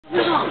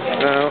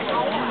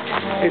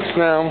Now, it's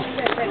now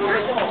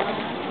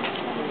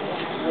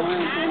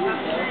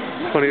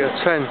 20 to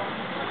 10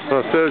 on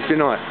a Thursday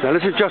night. Now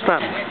this has just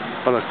happened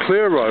on a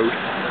clear road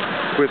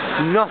with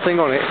nothing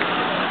on it,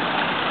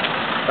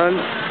 and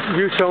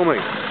you tell me.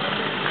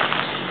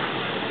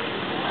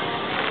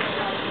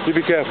 You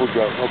be careful,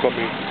 Joe. I've got a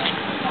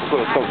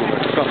dog on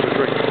there. Stuff to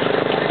drink.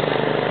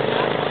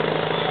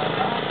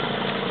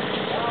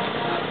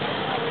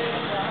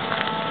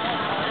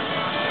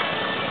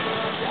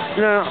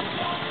 Now,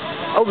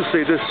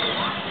 obviously this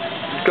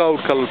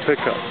gold-coloured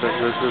pickup, the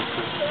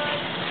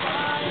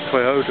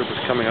Toyota was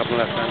coming up on the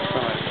left-hand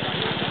side,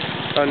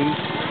 and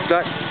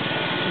that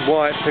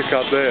white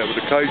pickup there with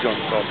the cage on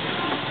top.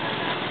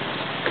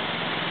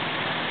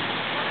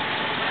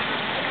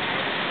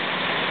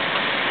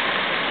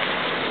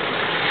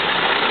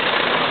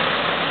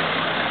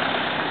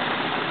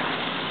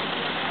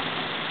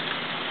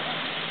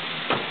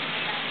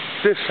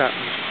 This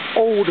happens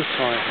all the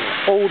time,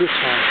 all the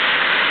time.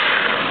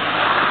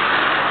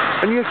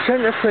 And you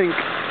tend to think,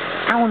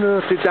 how on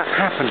earth did that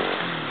happen?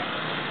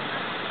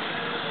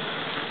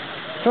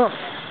 Oh,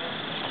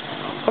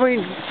 I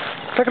mean,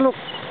 take a look.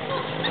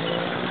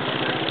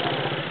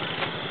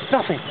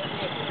 Nothing.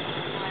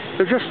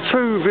 There's just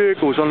two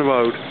vehicles on the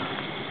road.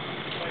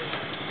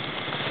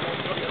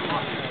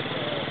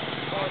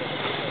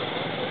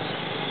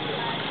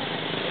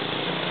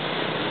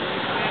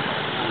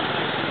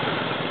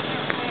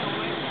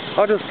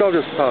 I'll just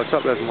parked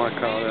up. There's my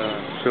car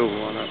there, silver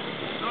one up.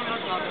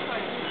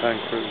 Land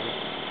Cruiser.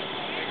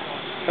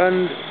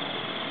 And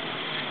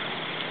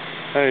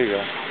there you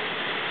go.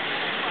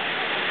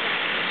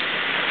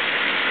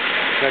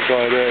 That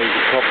guy there is a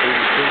cop.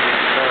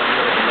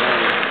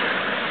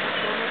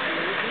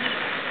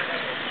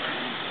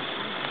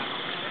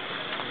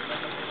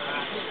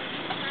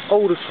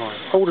 All the time,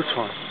 all the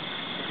time.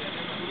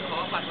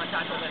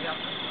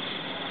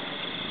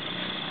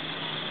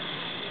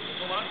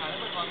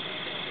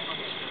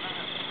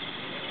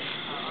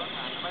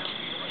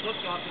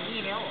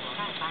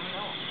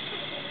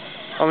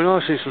 I mean,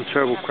 I've seen some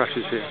terrible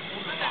crashes here.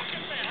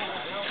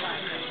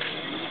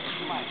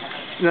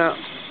 Now,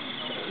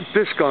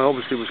 this guy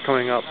obviously was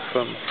coming up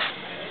from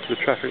the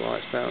traffic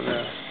lights down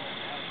there.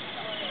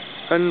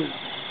 And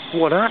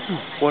what happened?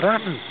 What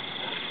happened?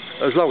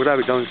 As luck would have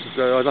it, I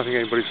don't think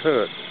anybody's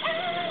hurt.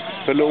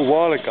 But a little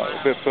while ago,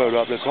 a bit further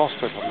up, there's a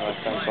hospital on the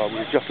left-hand side,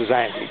 which is just as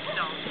handy.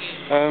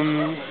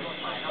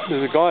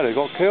 There's a guy that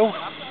got killed.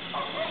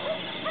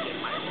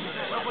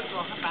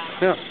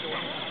 Yeah.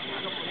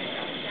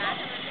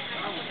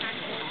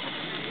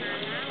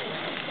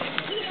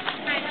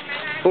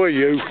 Who are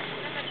you?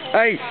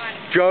 Hey,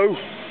 Joe.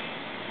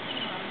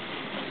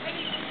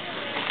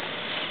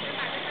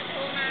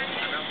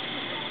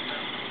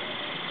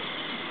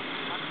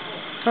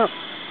 Oh.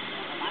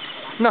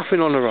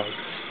 Nothing on the road.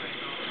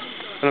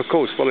 And of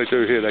course, what they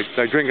do here,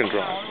 they drink and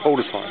drive all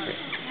the time here.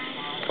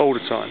 All the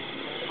time.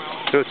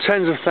 There are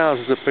tens of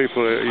thousands of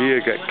people a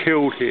year get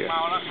killed here.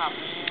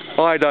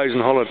 High days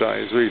and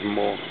holidays, even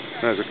more.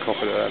 There's a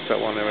copy of that. That's that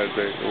one there with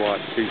the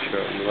white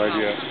t-shirt and the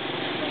radio.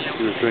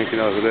 He was drinking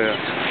over there.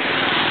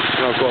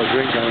 And I've got a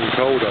drink going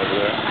cold over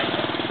there.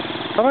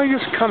 How about you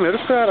just come here,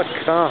 just go out of the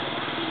car,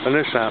 and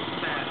this happened.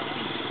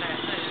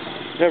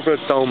 Never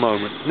a dull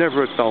moment,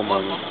 never a dull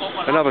moment.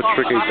 Another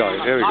tricky day,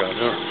 here we go.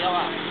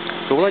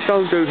 So what they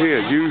don't do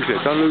here, usually,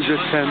 don't lose their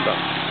temper.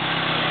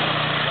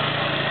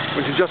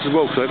 Which is just as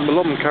well, because a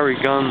lot of them carry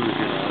guns,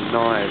 you know, and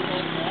knives.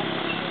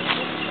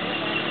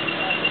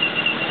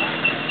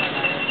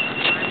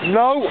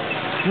 No!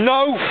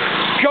 No!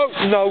 Go!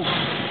 No!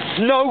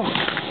 No!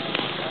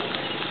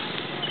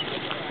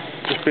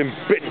 Just been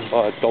bitten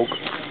by a dog.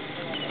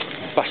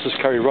 Bastards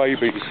carry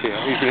rabies here.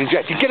 He's been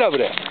injected. Get over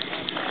there!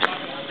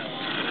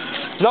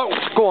 No!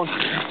 Go on!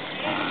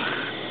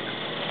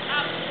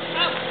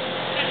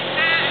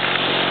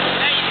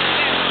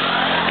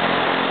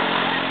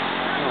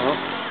 Oh.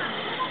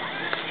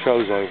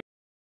 Show's over.